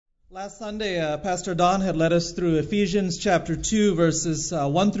Last Sunday, Pastor Don had led us through Ephesians chapter 2, verses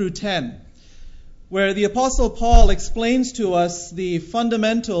 1 through 10, where the Apostle Paul explains to us the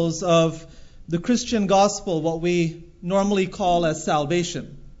fundamentals of the Christian gospel, what we normally call as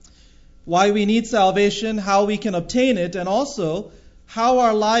salvation. Why we need salvation, how we can obtain it, and also how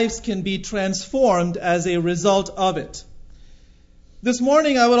our lives can be transformed as a result of it. This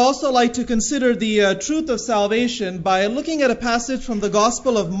morning, I would also like to consider the truth of salvation by looking at a passage from the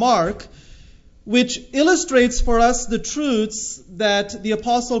Gospel of Mark, which illustrates for us the truths that the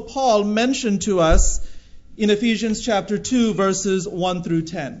Apostle Paul mentioned to us in Ephesians chapter 2, verses 1 through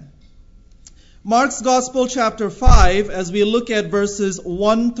 10. Mark's Gospel chapter 5, as we look at verses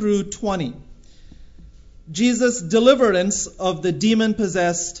 1 through 20. Jesus' deliverance of the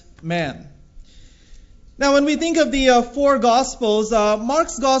demon-possessed man. Now, when we think of the four Gospels,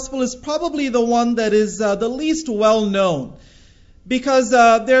 Mark's Gospel is probably the one that is the least well known, because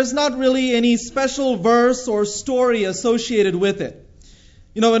there's not really any special verse or story associated with it.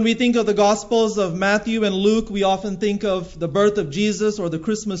 You know, when we think of the Gospels of Matthew and Luke, we often think of the birth of Jesus or the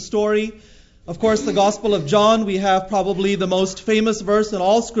Christmas story. Of course, the Gospel of John, we have probably the most famous verse in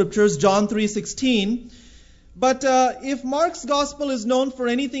all Scriptures, John 3:16. But if Mark's Gospel is known for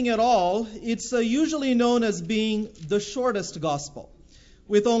anything at all, it's usually known as being the shortest Gospel,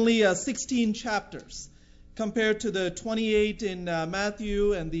 with only 16 chapters, compared to the 28 in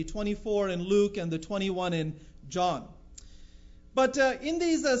Matthew and the 24 in Luke and the 21 in John. But in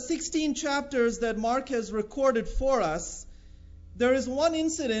these 16 chapters that Mark has recorded for us, there is one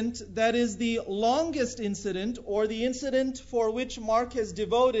incident that is the longest incident, or the incident for which Mark has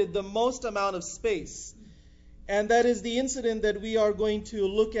devoted the most amount of space. And that is the incident that we are going to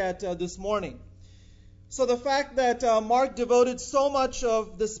look at this morning. So the fact that Mark devoted so much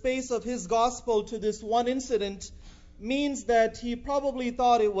of the space of his gospel to this one incident means that he probably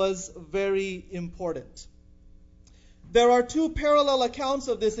thought it was very important. There are two parallel accounts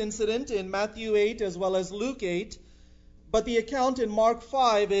of this incident in Matthew 8 as well as Luke 8, but the account in Mark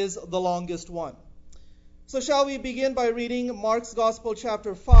 5 is the longest one. So shall we begin by reading Mark's Gospel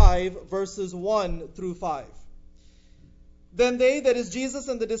chapter 5, verses 1 through 5. Then they, that is Jesus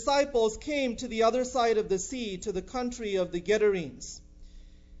and the disciples, came to the other side of the sea, to the country of the Gadarenes.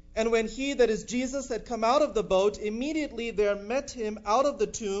 And when he, that is Jesus, had come out of the boat, immediately there met him out of the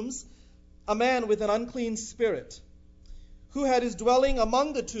tombs a man with an unclean spirit, who had his dwelling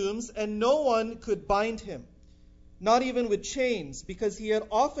among the tombs, and no one could bind him, not even with chains, because he had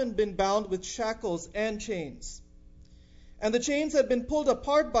often been bound with shackles and chains. And the chains had been pulled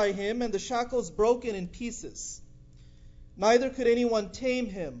apart by him, and the shackles broken in pieces. Neither could anyone tame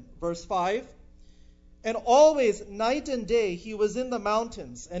him. Verse 5. And always, night and day, he was in the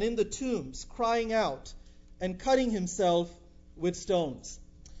mountains and in the tombs, crying out and cutting himself with stones.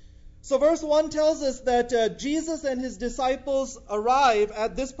 So verse 1 tells us that Jesus and his disciples arrive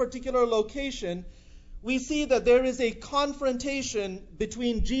at this particular location. We see that there is a confrontation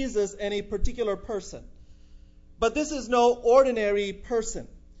between Jesus and a particular person. But this is no ordinary person.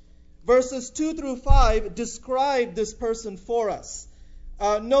 Verses 2 through 5 describe this person for us.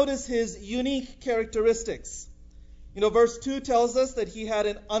 Notice his unique characteristics. Verse 2 tells us that he had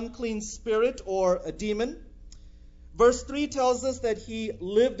an unclean spirit, or a demon. Verse 3 tells us that he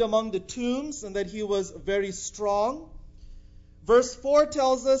lived among the tombs and that he was very strong. Verse 4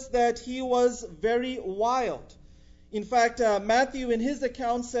 tells us that he was very wild. In fact, Matthew in his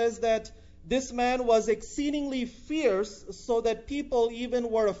account says that this man was exceedingly fierce, so that people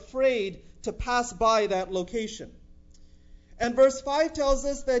even were afraid to pass by that location. And verse 5 tells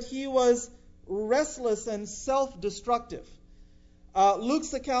us that he was restless and self-destructive.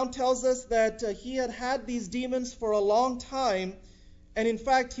 Luke's account tells us that he had had these demons for a long time, and in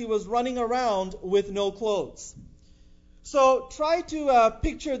fact he was running around with no clothes. So try to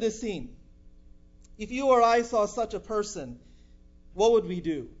picture this scene. If you or I saw such a person, what would we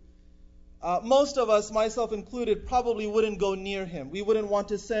do? Most of us, myself included, probably wouldn't go near him. We wouldn't want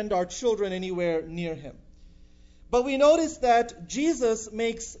to send our children anywhere near him. But we notice that Jesus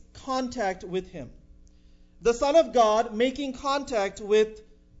makes contact with him. The Son of God making contact with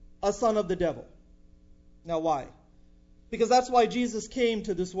a son of the devil. Now why? Because that's why Jesus came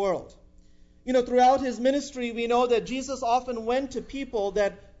to this world. Throughout his ministry, we know that Jesus often went to people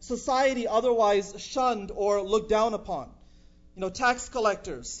that society otherwise shunned or looked down upon. Tax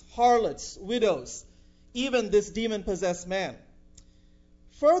collectors, harlots, widows, even this demon-possessed man.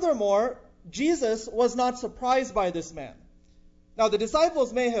 Furthermore, Jesus was not surprised by this man. Now, the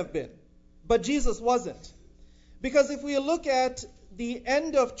disciples may have been, but Jesus wasn't. Because if we look at the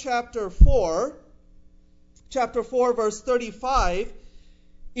end of chapter 4, verse 35,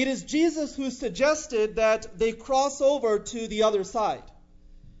 It is Jesus who suggested that they cross over to the other side.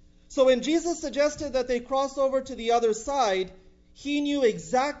 So when Jesus suggested that they cross over to the other side, he knew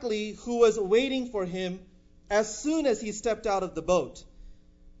exactly who was waiting for him as soon as he stepped out of the boat.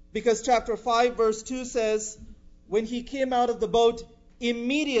 Because chapter 5 verse 2 says, when he came out of the boat,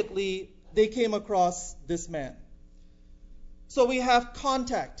 immediately they came across this man. So we have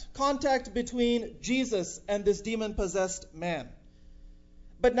contact between Jesus and this demon-possessed man.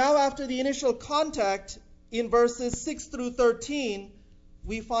 But now after the initial contact, in verses 6 through 13,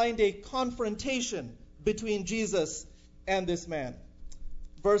 we find a confrontation between Jesus and this man.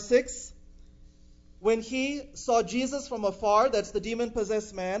 Verse 6, when he saw Jesus from afar, that's the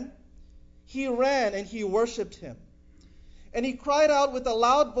demon-possessed man, he ran and he worshipped him. And he cried out with a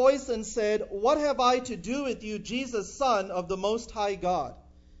loud voice and said, "What have I to do with you, Jesus, Son of the Most High God?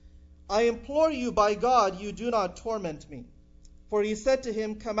 I implore you by God, you do not torment me." For he said to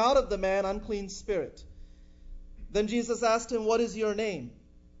him, "Come out of the man, unclean spirit." Then Jesus asked him, "What is your name?"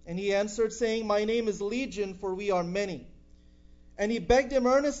 And he answered, saying, "My name is Legion, for we are many." And he begged him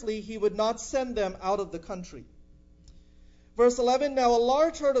earnestly he would not send them out of the country. Verse 11, now a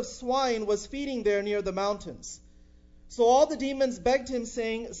large herd of swine was feeding there near the mountains. So all the demons begged him,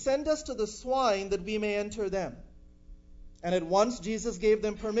 saying, "Send us to the swine that we may enter them." And at once Jesus gave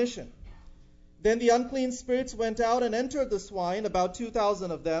them permission. Then the unclean spirits went out and entered the swine, about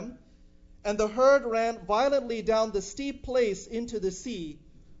 2,000 of them. And the herd ran violently down the steep place into the sea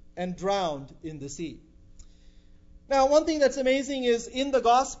and drowned in the sea. Now, one thing that's amazing is in the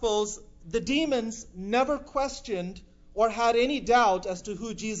Gospels, the demons never questioned or had any doubt as to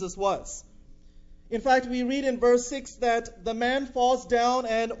who Jesus was. In fact, we read in verse 6 that the man falls down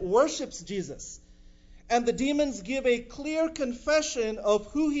and worships Jesus. And the demons give a clear confession of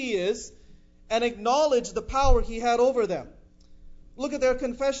who he is and acknowledge the power he had over them. Look at their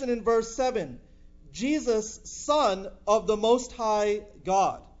confession in verse 7. Jesus, Son of the Most High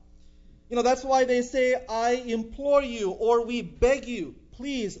God. You know, that's why they say, "I implore you," or "we beg you,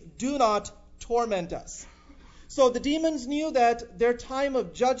 please do not torment us." So the demons knew that their time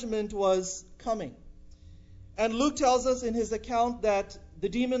of judgment was coming. And Luke tells us in his account that the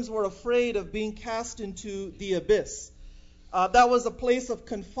demons were afraid of being cast into the abyss. That was a place of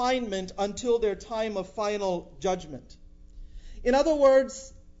confinement until their time of final judgment. In other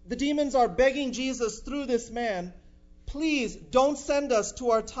words, the demons are begging Jesus through this man, "Please don't send us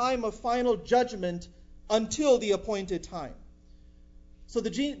to our time of final judgment until the appointed time." So the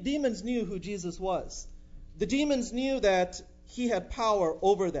demons knew who Jesus was. The demons knew that he had power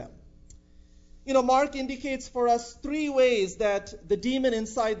over them. You know, Mark indicates for us 3 ways that the demon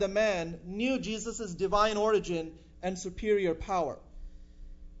inside the man knew Jesus' divine origin and superior power.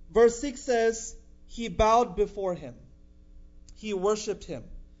 Verse 6 says, he bowed before him. He worshipped him.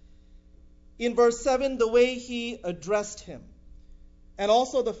 In verse 7, the way he addressed him. And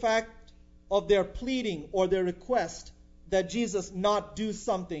also the fact of their pleading or their request that Jesus not do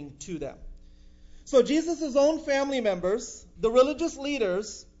something to them. So Jesus' own family members, the religious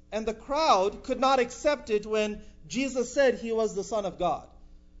leaders, and the crowd could not accept it when Jesus said he was the Son of God.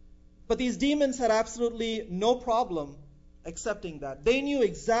 But these demons had absolutely no problem accepting that. They knew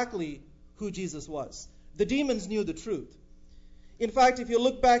exactly who Jesus was. The demons knew the truth. In fact, if you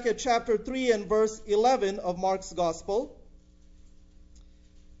look back at chapter 3 and verse 11 of Mark's Gospel,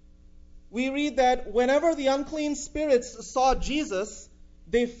 we read that whenever the unclean spirits saw Jesus,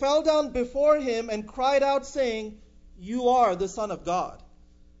 they fell down before him and cried out, saying, "You are the Son of God."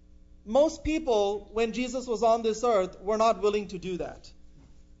 Most people, when Jesus was on this earth, were not willing to do that.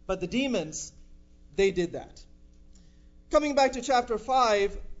 But the demons, they did that. Coming back to chapter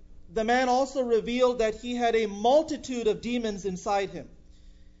 5, the man also revealed that he had a multitude of demons inside him.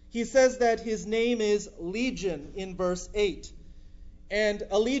 He says that his name is Legion in verse 8. And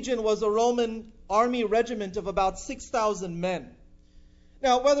a legion was a Roman army regiment of about 6,000 men.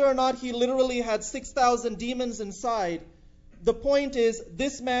 Now, whether or not he literally had 6,000 demons inside, the point is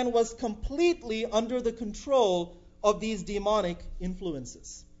this man was completely under the control of these demonic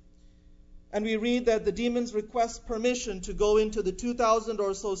influences. And we read that the demons request permission to go into the 2,000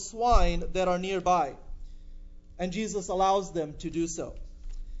 or so swine that are nearby. And Jesus allows them to do so.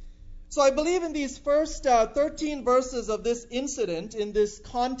 So I believe in these first 13 verses of this incident, in this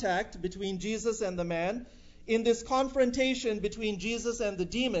contact between Jesus and the man, in this confrontation between Jesus and the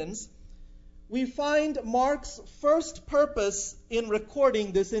demons, we find Mark's first purpose in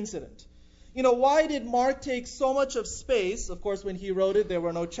recording this incident. You know, why did Mark take so much of space? Of course, when he wrote it, there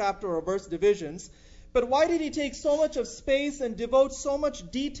were no chapter or verse divisions. But why did he take so much of space and devote so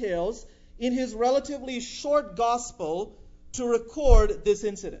much details in his relatively short gospel to record this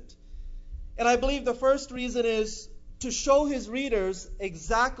incident. And I believe the first reason is to show his readers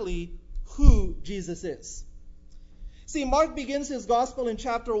exactly who Jesus is. See, Mark begins his gospel in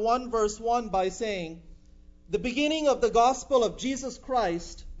chapter 1, verse 1 by saying, the beginning of the gospel of Jesus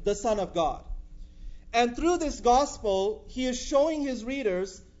Christ, the Son of God. And through this gospel, he is showing his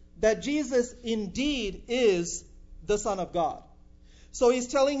readers that Jesus indeed is the Son of God. So he's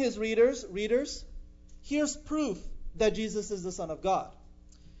telling his readers, here's proof that Jesus is the Son of God.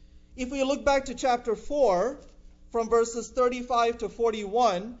 If we look back to chapter 4, from verses 35 to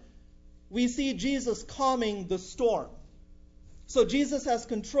 41, we see Jesus calming the storm. So Jesus has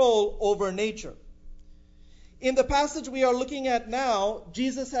control over nature. In the passage we are looking at now,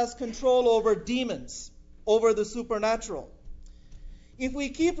 Jesus has control over demons, over the supernatural. If we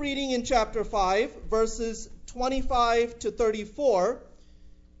keep reading in chapter 5, verses 25 to 34,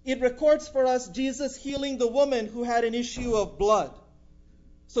 it records for us Jesus healing the woman who had an issue of blood.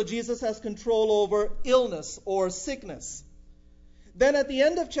 So Jesus has control over illness or sickness. Then at the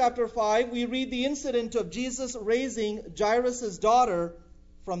end of chapter 5, we read the incident of Jesus raising Jairus' daughter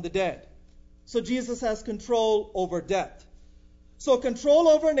from the dead. So Jesus has control over death. So control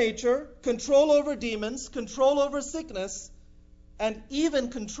over nature, control over demons, control over sickness, and even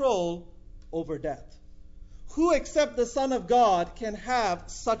control over death. Who except the Son of God can have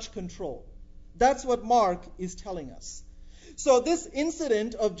such control? That's what Mark is telling us. So this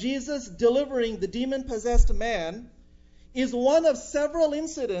incident of Jesus delivering the demon-possessed man is one of several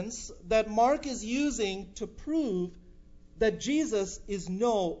incidents that Mark is using to prove that Jesus is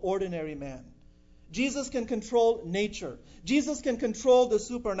no ordinary man. Jesus can control nature. Jesus can control the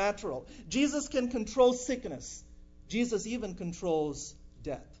supernatural. Jesus can control sickness. Jesus even controls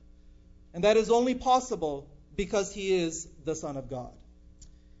death. And that is only possible because he is the Son of God.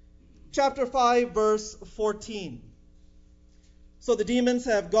 Chapter 5, verse 14. So the demons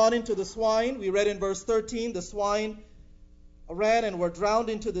have gone into the swine. We read in verse 13, the swine ran and were drowned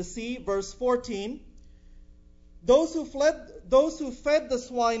into the sea. Verse 14, those who fed the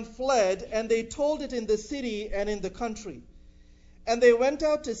swine fled, and they told it in the city and in the country. And they went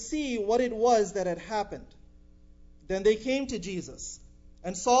out to see what it was that had happened. Then they came to Jesus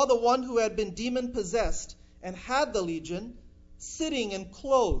and saw the one who had been demon-possessed and had the legion sitting and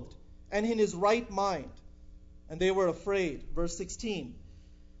clothed and in his right mind. And they were afraid. Verse 16.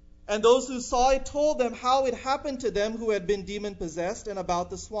 And those who saw it told them how it happened to them who had been demon-possessed and about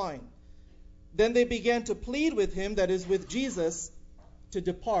the swine. Then they began to plead with him, that is with Jesus, to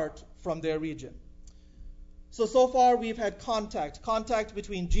depart from their region. So far we've had contact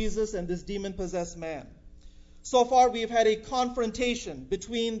between Jesus and this demon-possessed man. So far we've had a confrontation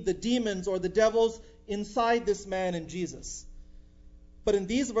between the demons or the devils inside this man and Jesus. But in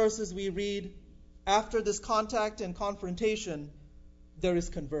these verses we read, after this contact and confrontation, there is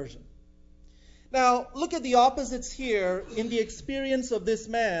conversion. Now, look at the opposites here in the experience of this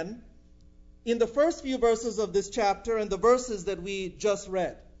man in the first few verses of this chapter and the verses that we just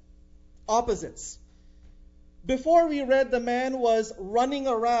read. Opposites. Before we read the man was running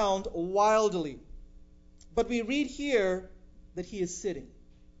around wildly, but we read here that he is sitting.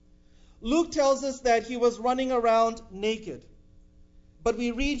 Luke tells us that he was running around naked, but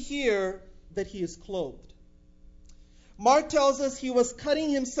we read here that he is clothed. Mark tells us he was cutting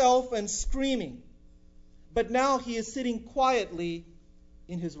himself and screaming, but now he is sitting quietly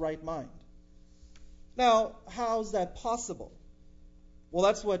in his right mind. Now, how's that possible? Well,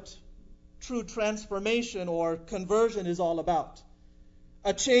 that's what true transformation or conversion is all about.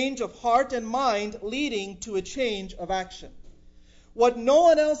 A change of heart and mind leading to a change of action. What no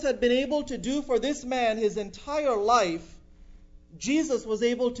one else had been able to do for this man his entire life, Jesus was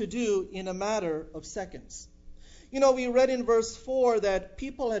able to do in a matter of seconds. We read in verse 4 that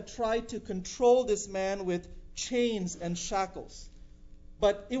people had tried to control this man with chains and shackles,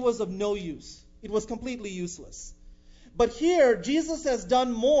 but it was of no use. It was completely useless. But here, Jesus has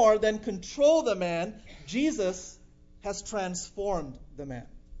done more than control the man. Jesus has transformed the man.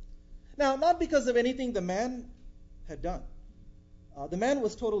 Now, not because of anything the man had done. The man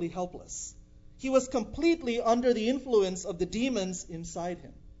was totally helpless. He was completely under the influence of the demons inside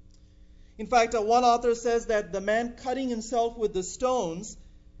him. In fact, one author says that the man cutting himself with the stones,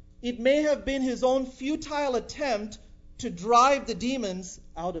 it may have been his own futile attempt to drive the demons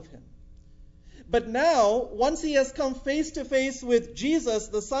out of him. But now, once he has come face to face with Jesus,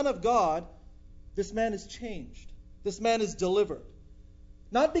 the Son of God, this man is changed. This man is delivered.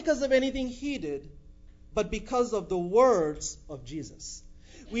 Not because of anything he did, but because of the words of Jesus.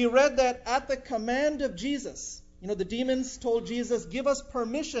 We read that at the command of Jesus, the demons told Jesus, give us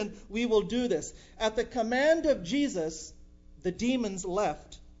permission, we will do this. At the command of Jesus, the demons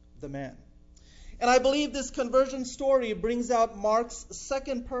left the man. And I believe this conversion story brings out Mark's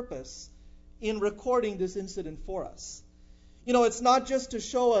second purpose in recording this incident for us. It's not just to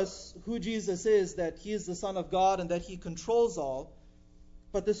show us who Jesus is, that he is the Son of God and that he controls all,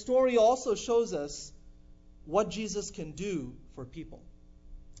 but the story also shows us what Jesus can do for people.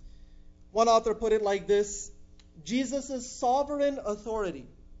 One author put it like this: Jesus' sovereign authority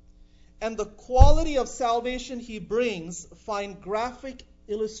and the quality of salvation he brings find graphic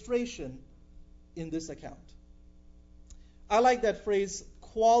illustration in this account. I like that phrase,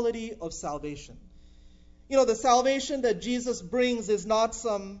 quality of salvation. The salvation that Jesus brings is not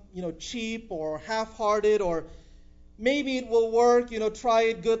some, cheap or half-hearted or maybe it will work, try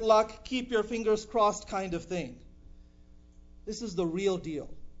it, good luck, keep your fingers crossed kind of thing. This is the real deal.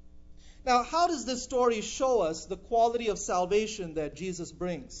 Now, how does this story show us the quality of salvation that Jesus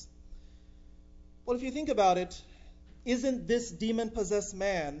brings? Well, if you think about it, isn't this demon-possessed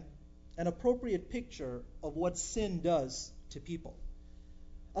man an appropriate picture of what sin does to people?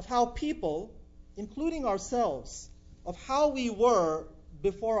 Of how people, including ourselves, of how we were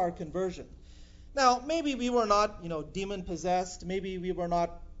before our conversion. Now, maybe we were not, demon-possessed. Maybe we were not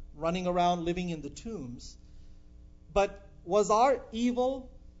running around living in the tombs. But was our evil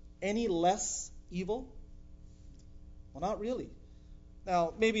any less evil? Well, not really.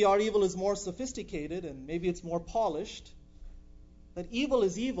 Now, maybe our evil is more sophisticated and maybe it's more polished. But evil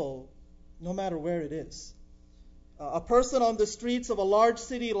is evil no matter where it is. A person on the streets of a large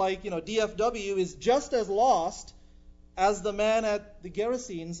city like, DFW is just as lost as the man at the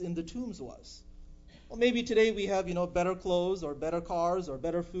Gerasenes in the tombs was. Well, maybe today we have, better clothes or better cars or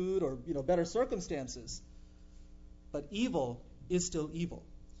better food or, better circumstances. But evil is still evil.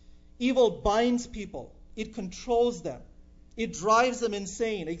 Evil binds people. It controls them. It drives them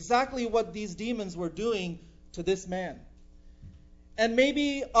insane. Exactly what these demons were doing to this man. And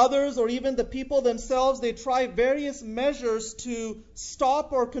maybe others or even the people themselves, they try various measures to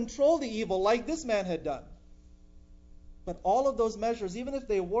stop or control the evil like this man had done. But all of those measures, even if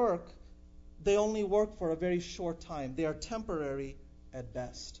they work, they only work for a very short time. They are temporary at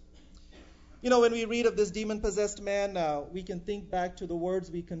best. When we read of this demon-possessed man, we can think back to the words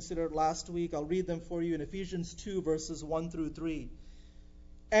we considered last week. I'll read them for you in Ephesians 2, verses 1 through 3.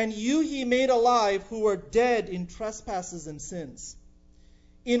 And you he made alive who were dead in trespasses and sins,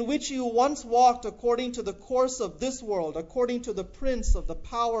 in which you once walked according to the course of this world, according to the prince of the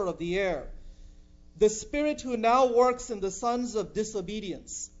power of the air, the spirit who now works in the sons of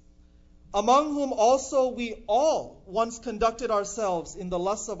disobedience, among whom also we all once conducted ourselves in the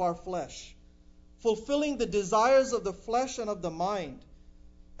lusts of our flesh, fulfilling the desires of the flesh and of the mind,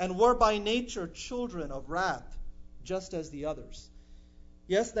 and were by nature children of wrath, just as the others.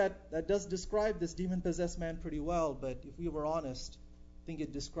 Yes, that does describe this demon-possessed man pretty well, but if we were honest, I think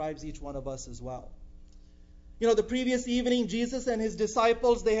it describes each one of us as well. The previous evening, Jesus and his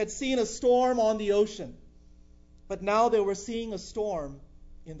disciples, they had seen a storm on the ocean. But now they were seeing a storm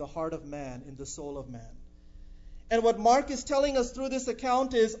in the heart of man, in the soul of man. And what Mark is telling us through this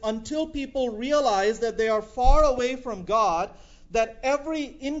account is until people realize that they are far away from God, that every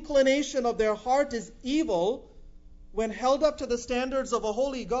inclination of their heart is evil, when held up to the standards of a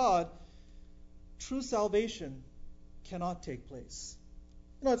holy God, true salvation cannot take place.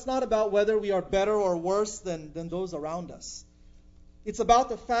 It's not about whether we are better or worse than those around us. It's about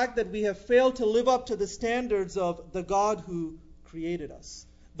the fact that we have failed to live up to the standards of the God who created us.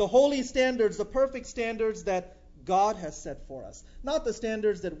 The holy standards, the perfect standards that God has set for us, not the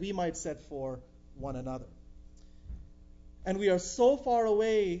standards that we might set for one another. And we are so far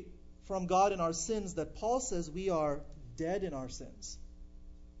away from God in our sins that Paul says we are dead in our sins.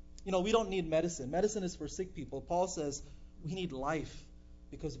 We don't need medicine. Medicine is for sick people. Paul says we need life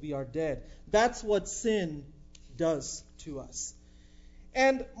because we are dead. That's what sin does to us.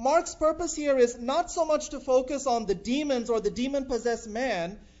 And Mark's purpose here is not so much to focus on the demons or the demon-possessed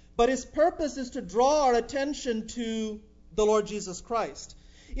man, but his purpose is to draw our attention to the Lord Jesus Christ.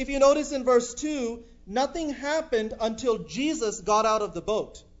 If you notice in verse 2, nothing happened until Jesus got out of the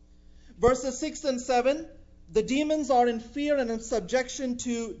boat. Verses 6 and 7, the demons are in fear and in subjection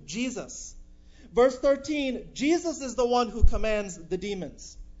to Jesus. Verse 13, Jesus is the one who commands the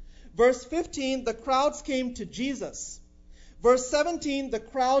demons. Verse 15, the crowds came to Jesus. Verse 17, the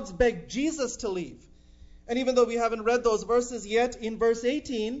crowds begged Jesus to leave. And even though we haven't read those verses yet, in verse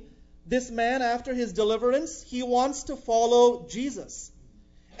 18, this man, after his deliverance, he wants to follow Jesus.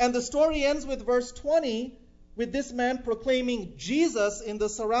 And the story ends with verse 20, with this man proclaiming Jesus in the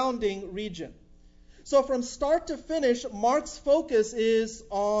surrounding region. So from start to finish, Mark's focus is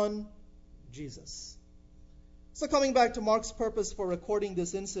on Jesus. So coming back to Mark's purpose for recording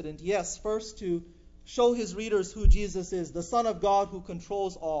this incident, yes, first to show his readers who Jesus is, the Son of God who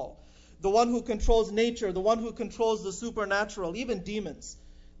controls all, the one who controls nature, the one who controls the supernatural, even demons,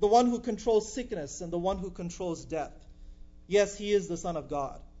 the one who controls sickness, and the one who controls death. Yes, he is the Son of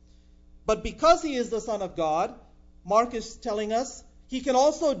God. But because he is the Son of God, Mark is telling us he can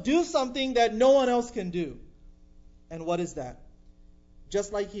also do something that no one else can do. And what is that?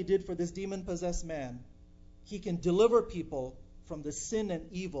 Just like he did for this demon-possessed man, he can deliver people from the sin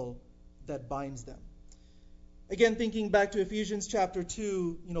and evil that binds them. Again, thinking back to Ephesians chapter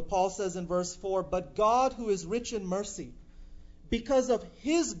 2, Paul says in verse 4, "But God, who is rich in mercy, because of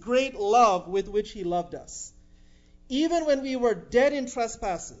his great love with which he loved us, even when we were dead in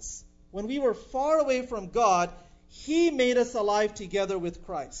trespasses, when we were far away from God, he made us alive together with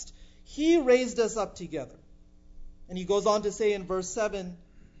Christ. He raised us up together." And he goes on to say in verse 7,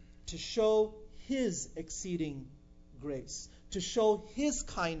 to show his exceeding grace, to show his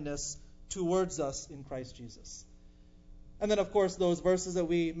kindness towards us in Christ Jesus. And then, of course, those verses that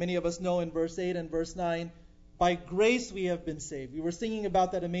many of us know in verse 8 and verse 9, by grace we have been saved. We were singing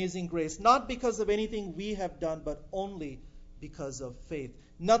about that amazing grace, not because of anything we have done, but only because of faith.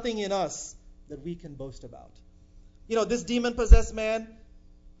 Nothing in us that we can boast about. This demon-possessed man,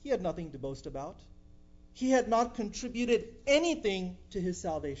 he had nothing to boast about. He had not contributed anything to his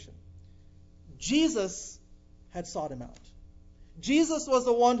salvation. Jesus had sought him out. Jesus was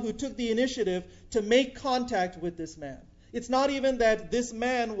the one who took the initiative to make contact with this man. It's not even that this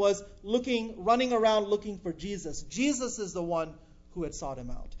man was running around looking for Jesus. Jesus is the one who had sought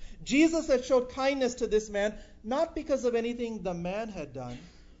him out. Jesus had showed kindness to this man, not because of anything the man had done,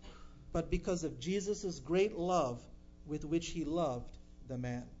 but because of Jesus' great love with which he loved the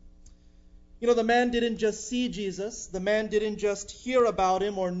man. The man didn't just see Jesus. The man didn't just hear about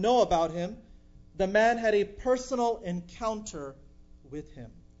him or know about him. The man had a personal encounter with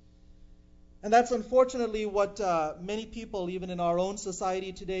him. And that's unfortunately what many people, even in our own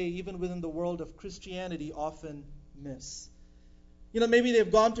society today, even within the world of Christianity, often miss. Maybe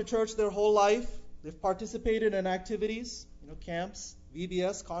they've gone to church their whole life. They've participated in activities, camps,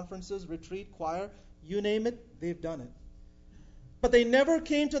 VBS, conferences, retreat, choir, you name it, they've done it. But they never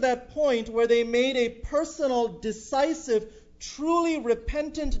came to that point where they made a personal, decisive, truly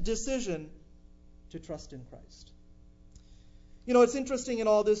repentant decision to trust in Christ. It's interesting in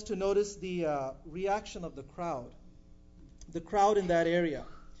all this to notice the reaction of the crowd in that area.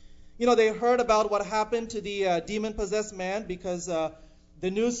 They heard about what happened to the demon-possessed man because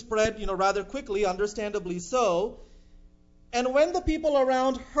the news spread, rather quickly, understandably so. And when the people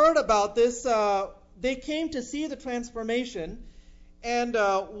around heard about this, they came to see the transformation. And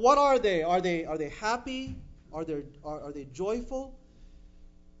what are they? Are they happy? Are they joyful?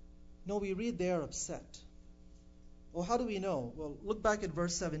 No, we read they are upset. Well, how do we know? Well, look back at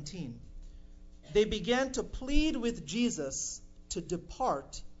verse 17. They began to plead with Jesus to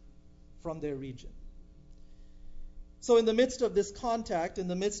depart from their region. So in the midst of this contact, in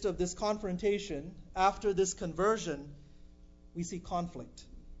the midst of this confrontation, after this conversion, we see conflict.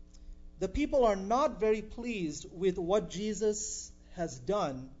 The people are not very pleased with what Jesus has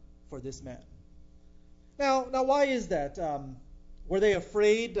done for this man. Now, why is that? Were they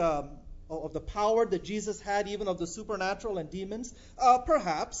afraid of the power that Jesus had, even of the supernatural and demons?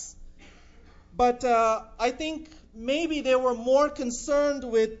 Perhaps. But I think maybe they were more concerned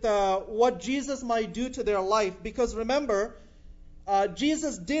with what Jesus might do to their life. Because remember,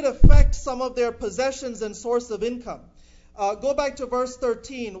 Jesus did affect some of their possessions and source of income. Go back to verse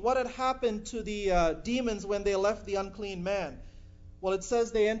 13. What had happened to the demons when they left the unclean man? Well, it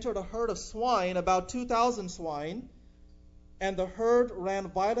says they entered a herd of swine, about 2,000 swine, and the herd ran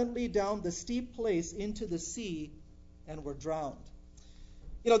violently down the steep place into the sea and were drowned.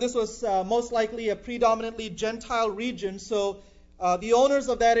 This was most likely a predominantly Gentile region, so the owners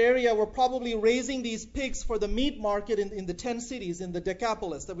of that area were probably raising these pigs for the meat market in the 10 cities, in the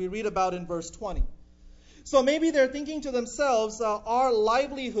Decapolis that we read about in verse 20. So maybe they're thinking to themselves, our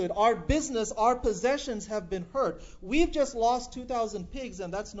livelihood, our business, our possessions have been hurt. We've just lost 2,000 pigs,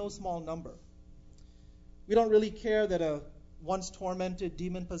 and that's no small number. We don't really care that a once tormented,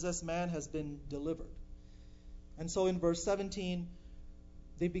 demon-possessed man has been delivered. And so in verse 17,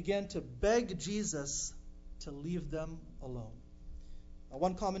 they began to beg Jesus to leave them alone. Now,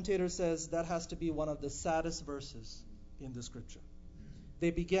 one commentator says that has to be one of the saddest verses in the scripture. They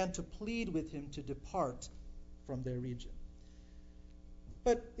began to plead with him to depart from their region.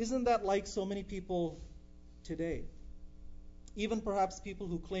 But isn't that like so many people today? Even perhaps people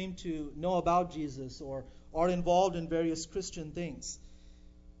who claim to know about Jesus or are involved in various Christian things.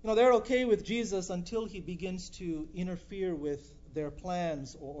 They're okay with Jesus until he begins to interfere with their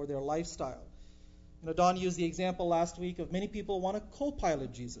plans or their lifestyle. Don used the example last week of many people want to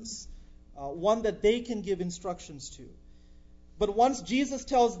co-pilot Jesus, one that they can give instructions to. But once Jesus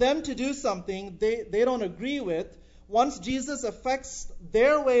tells them to do something they don't agree with, once Jesus affects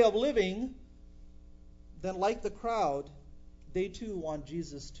their way of living, then like the crowd, they too want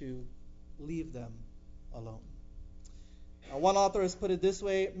Jesus to leave them alone. One author has put it this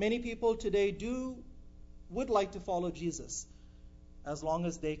way: many people today would like to follow Jesus as long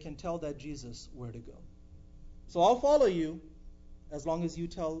as they can tell that Jesus where to go. So I'll follow you as long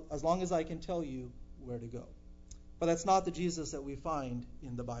as I can tell you where to go. But that's not the Jesus that we find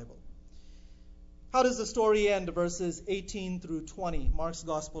in the Bible. How does the story end? Verses 18 through 20, Mark's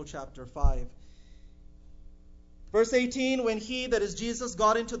Gospel, chapter 5. Verse 18, when he, that is Jesus,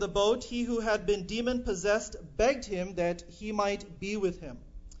 got into the boat, he who had been demon-possessed begged him that he might be with him.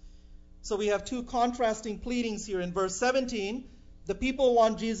 So we have two contrasting pleadings here. In verse 17, the people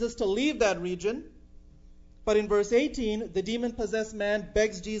want Jesus to leave that region. But in verse 18, the demon-possessed man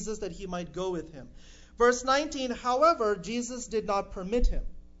begs Jesus that he might go with him. Verse 19, however, Jesus did not permit him,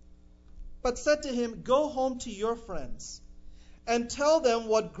 but said to him, go home to your friends and tell them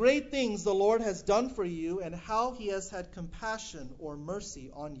what great things the Lord has done for you and how he has had compassion or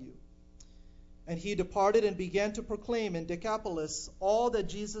mercy on you. And he departed and began to proclaim in Decapolis all that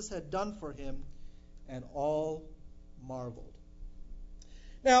Jesus had done for him, and all marveled.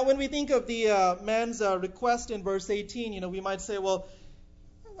 Now, when we think of the man's request in verse 18, we might say, well,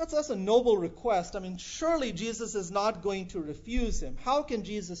 that's a noble request. I mean, surely Jesus is not going to refuse him. How can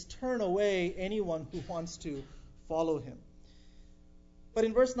Jesus turn away anyone who wants to follow him? But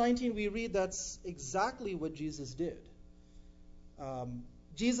in verse 19, we read that's exactly what Jesus did.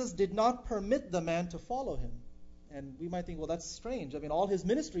 Jesus did not permit the man to follow him. And we might think, well, that's strange. I mean, all his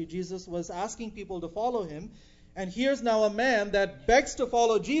ministry, Jesus was asking people to follow him. And here's now a man that begs to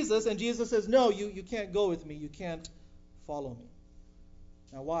follow Jesus, and Jesus says, no, you can't go with me. You can't follow me.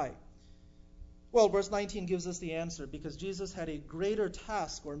 Now, why? Well, verse 19 gives us the answer, because Jesus had a greater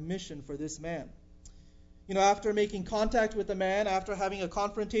task or mission for this man. After making contact with the man, after having a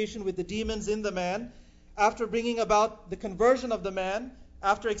confrontation with the demons in the man, after bringing about the conversion of the man,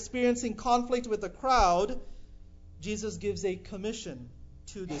 after experiencing conflict with the crowd, Jesus gives a commission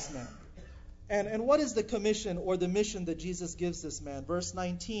to this man. And what is the commission or the mission that Jesus gives this man? Verse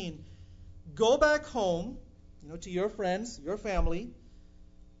 19, go back home, to your friends, your family,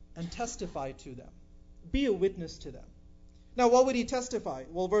 and testify to them. Be a witness to them. Now, what would he testify?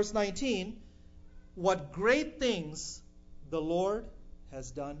 Well, verse 19, what great things the Lord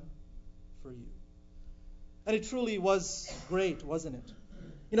has done for you. And it truly was great, wasn't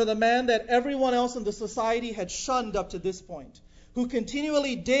it? The man that everyone else in the society had shunned up to this point, who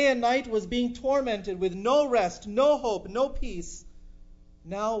continually day and night was being tormented with no rest, no hope, no peace.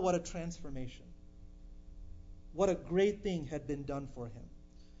 Now what a transformation. What a great thing had been done for him.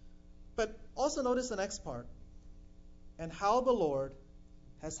 But also notice the next part. And how the Lord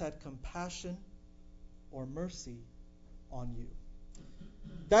has had compassion or mercy on you.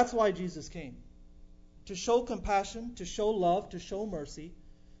 That's why Jesus came. To show compassion, to show love, to show mercy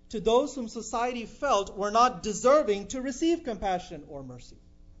to those whom society felt were not deserving to receive compassion or mercy.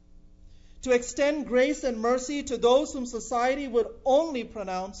 To extend grace and mercy to those whom society would only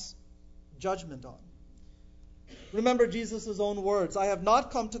pronounce judgment on. Remember Jesus' own words, I have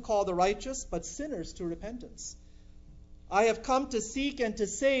not come to call the righteous, but sinners to repentance. I have come to seek and to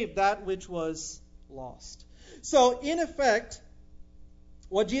save that which was lost. So, in effect,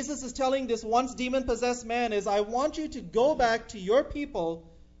 what Jesus is telling this once demon-possessed man is, I want you to go back to your people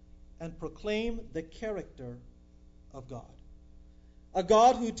and proclaim the character of God. A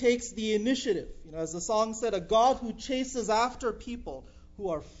God who takes the initiative. As the song said, a God who chases after people who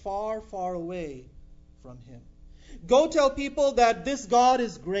are far, far away from him. Go tell people that this God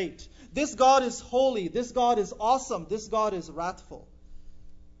is great. This God is holy. This God is awesome. This God is wrathful.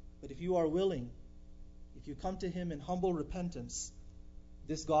 But if you are willing, if you come to him in humble repentance,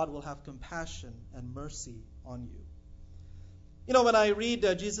 this God will have compassion and mercy on you. When I read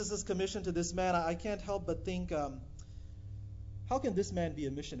Jesus' commission to this man, I can't help but think, how can this man be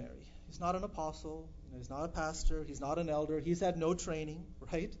a missionary? He's not an apostle. He's not a pastor. He's not an elder. He's had no training,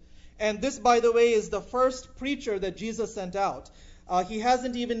 right? And this, by the way, is the first preacher that Jesus sent out. He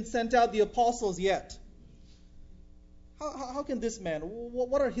hasn't even sent out the apostles yet. How can this man,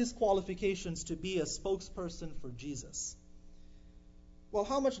 what are his qualifications to be a spokesperson for Jesus? Well,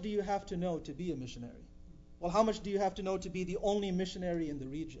 how much do you have to know to be a missionary? Well, how much do you have to know to be the only missionary in the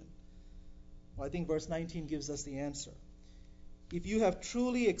region? Well, I think verse 19 gives us the answer. if you have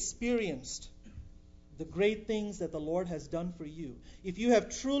truly experienced the great things that the Lord has done for you, if you have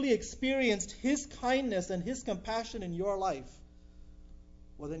truly experienced His kindness and His compassion in your life,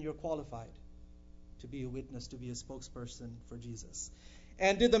 well, then you're qualified to be a witness, to be a spokesperson for Jesus.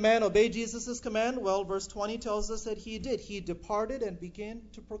 And did the man obey Jesus' command? Well, verse 20 tells us that he did. He departed and began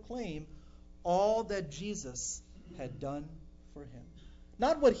to proclaim all that Jesus had done for him.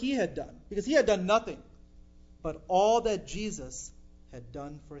 Not what he had done, because he had done nothing, but all that Jesus had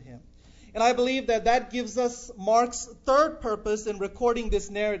done for him. And I believe that that gives us Mark's third purpose in recording this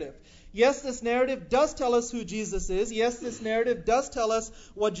narrative. Yes, this narrative does tell us who Jesus is. Yes, this narrative does tell us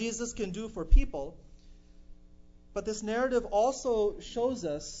what Jesus can do for people. But this narrative also shows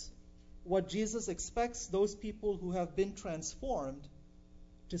us what Jesus expects those people who have been transformed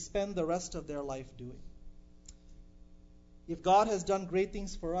to spend the rest of their life doing. If God has done great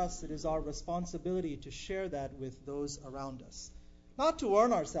things for us, it is our responsibility to share that with those around us. Not to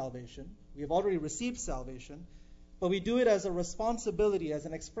earn our salvation. We have already received salvation. But we do it as a responsibility, as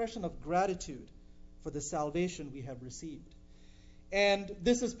an expression of gratitude for the salvation we have received. And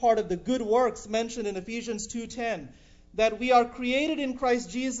this is part of the good works mentioned in Ephesians 2:10, that we are created in Christ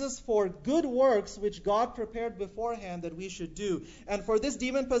Jesus for good works which God prepared beforehand that we should do. And for this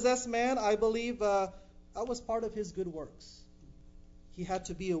demon-possessed man, I believe that was part of his good works. He had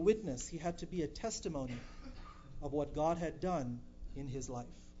to be a witness. He had to be a testimony of what God had done in his life.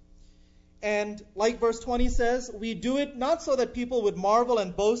 And like verse 20 says, we do it not so that people would marvel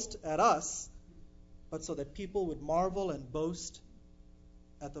and boast at us, but so that people would marvel and boast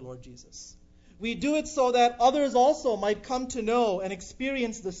at the Lord Jesus. We do it so that others also might come to know and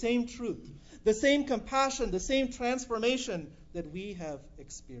experience the same truth, the same compassion, the same transformation that we have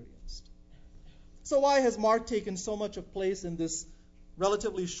experienced. So why has Mark taken so much of place in this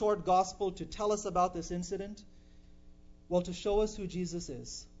relatively short gospel to tell us about this incident? Well, to show us who Jesus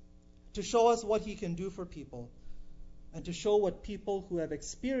is, to show us what he can do for people, and to show what people who have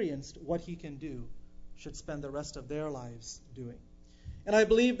experienced what he can do should spend the rest of their lives doing. And I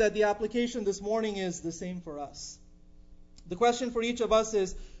believe that the application this morning is the same for us. The question for each of us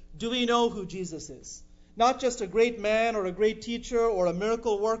is, do we know who Jesus is? Not just a great man or a great teacher or a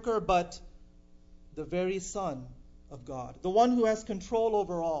miracle worker, but the very Son of God, the one who has control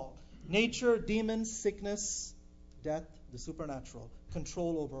over all. Nature, demons, sickness, death, the supernatural,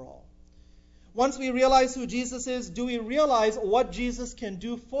 control over all. Once we realize who Jesus is, do we realize what Jesus can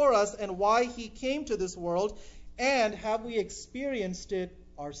do for us and why he came to this world? And have we experienced it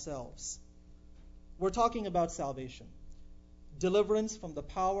ourselves? We're talking about salvation. Deliverance from the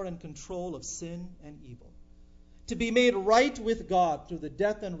power and control of sin and evil. To be made right with God through the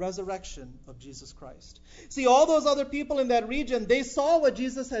death and resurrection of Jesus Christ. See, all those other people in that region, they saw what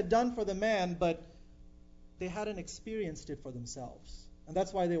Jesus had done for the man, but they hadn't experienced it for themselves. And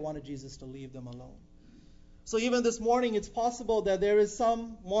that's why they wanted Jesus to leave them alone. So even this morning, it's possible that there is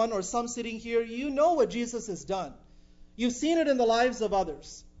someone or some sitting here, you know what Jesus has done. You've seen it in the lives of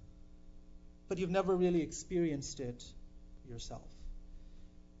others, but you've never really experienced it yourself.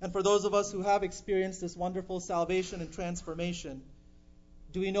 And for those of us who have experienced this wonderful salvation and transformation,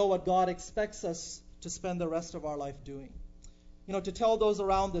 do we know what God expects us to spend the rest of our life doing? You know, to tell those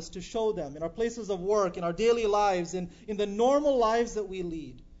around us, to show them in our places of work, in our daily lives, in the normal lives that we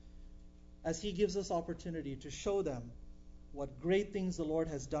lead, as he gives us opportunity to show them what great things the Lord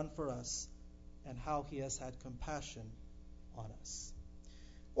has done for us and how he has had compassion on us.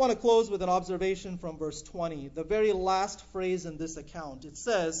 I want to close with an observation from verse 20, the very last phrase in this account. It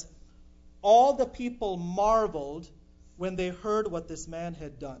says, all the people marveled when they heard what this man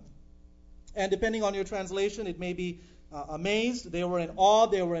had done. And depending on your translation, it may be amazed. They were in awe.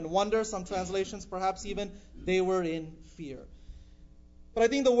 They were in wonder. Some translations, perhaps even, they were in fear. But I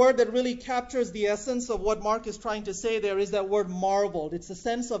think the word that really captures the essence of what Mark is trying to say there is that word marveled. It's a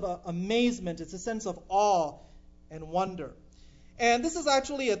sense of amazement. It's a sense of awe and wonder. And this is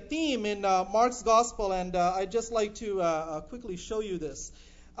actually a theme in Mark's gospel, and I'd just like to quickly show you this.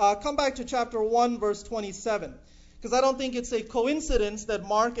 Come back to chapter 1, verse 27, because I don't think it's a coincidence that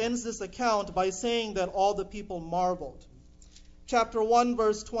Mark ends this account by saying that all the people marveled. Chapter 1,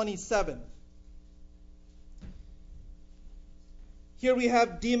 verse 27. Here we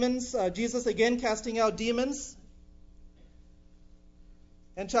have demons, Jesus again casting out demons.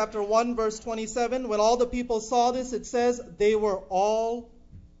 And chapter 1, verse 27, when all the people saw this, it says, they were all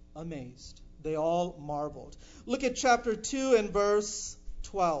amazed. They all marveled. Look at chapter 2 and verse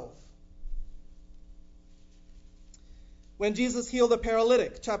 12. When Jesus healed the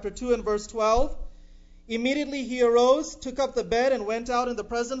paralytic, chapter 2 and verse 12, immediately he arose, took up the bed, and went out in the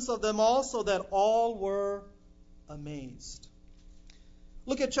presence of them all, so that all were amazed.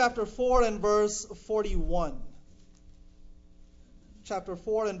 Look at chapter 4 and verse 41. Chapter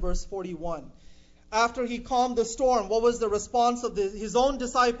 4 and verse 41. After he calmed the storm, what was the response of his own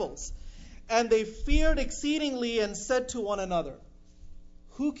disciples? And they feared exceedingly and said to one another,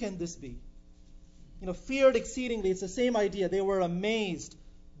 who can this be? Feared exceedingly. It's the same idea. They were amazed.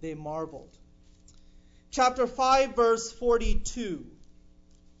 They marveled. Chapter 5, verse 42.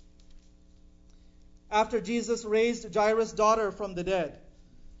 After Jesus raised Jairus' daughter from the dead,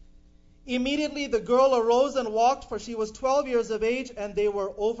 immediately the girl arose and walked, for she was 12 years of age, and they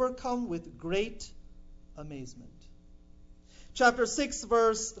were overcome with great amazement. Chapter 6,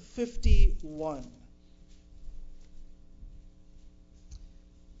 verse 51.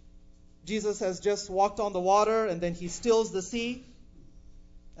 Jesus has just walked on the water, and then he stills the sea.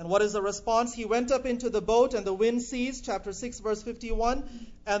 And what is the response? He went up into the boat, and the wind ceased. Chapter 6, verse 51.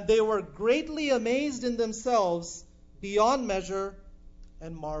 And they were greatly amazed in themselves beyond measure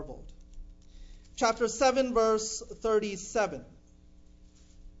and marveled. Chapter 7, verse 37.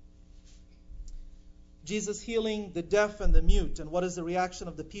 Jesus healing the deaf and the mute. And what is the reaction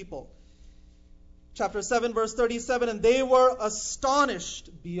of the people? Chapter 7, verse 37. And they were astonished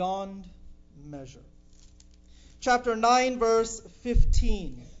beyond measure. Chapter 9, verse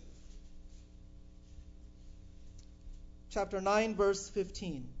 15. Chapter 9, verse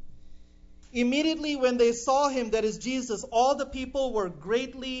 15. Immediately when they saw him, that is Jesus, all the people were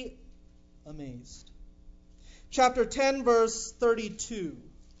greatly amazed. Chapter 10, verse 32.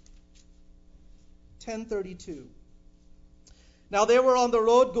 10:32. Now they were on the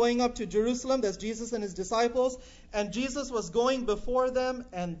road going up to Jerusalem, that's Jesus and his disciples, and Jesus was going before them,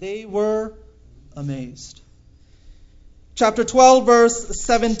 and they were amazed. Chapter 12, verse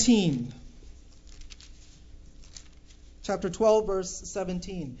 17. Chapter 12, verse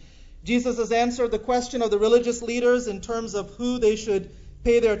 17. Jesus has answered the question of the religious leaders in terms of who they should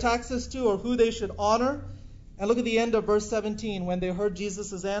pay their taxes to or who they should honor. And look at the end of verse 17. When they heard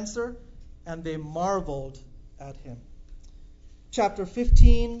Jesus' answer, and they marveled at him. Chapter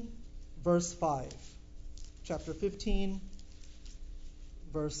 15, verse 5. Chapter 15,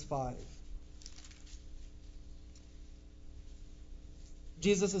 verse 5.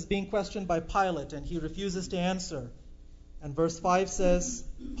 Jesus is being questioned by Pilate, and he refuses to answer. And verse 5 says,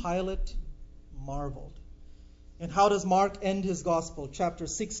 Pilate marveled. And how does Mark end his gospel? Chapter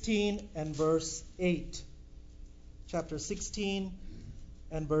 16 and verse 8. Chapter 16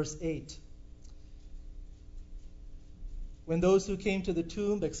 and verse 8. When those who came to the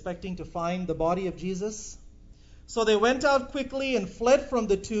tomb expecting to find the body of Jesus, so they went out quickly and fled from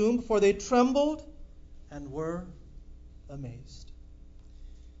the tomb, for they trembled and were amazed.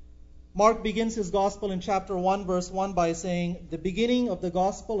 Mark begins his gospel in chapter 1, verse 1 by saying, the beginning of the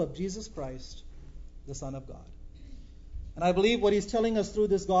gospel of Jesus Christ, the Son of God. And I believe what he's telling us through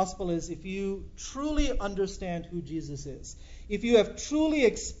this gospel is, if you truly understand who Jesus is, if you have truly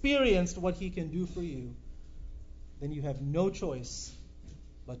experienced what he can do for you, then you have no choice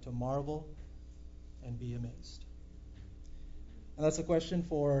but to marvel and be amazed. And that's a question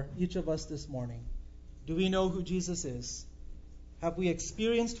for each of us this morning. Do we know who Jesus is? Have we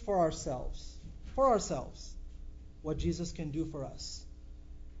experienced for ourselves, what Jesus can do for us?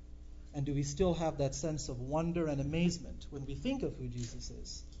 And do we still have that sense of wonder and amazement when we think of who Jesus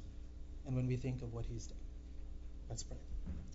is and when we think of what he's done? Let's pray.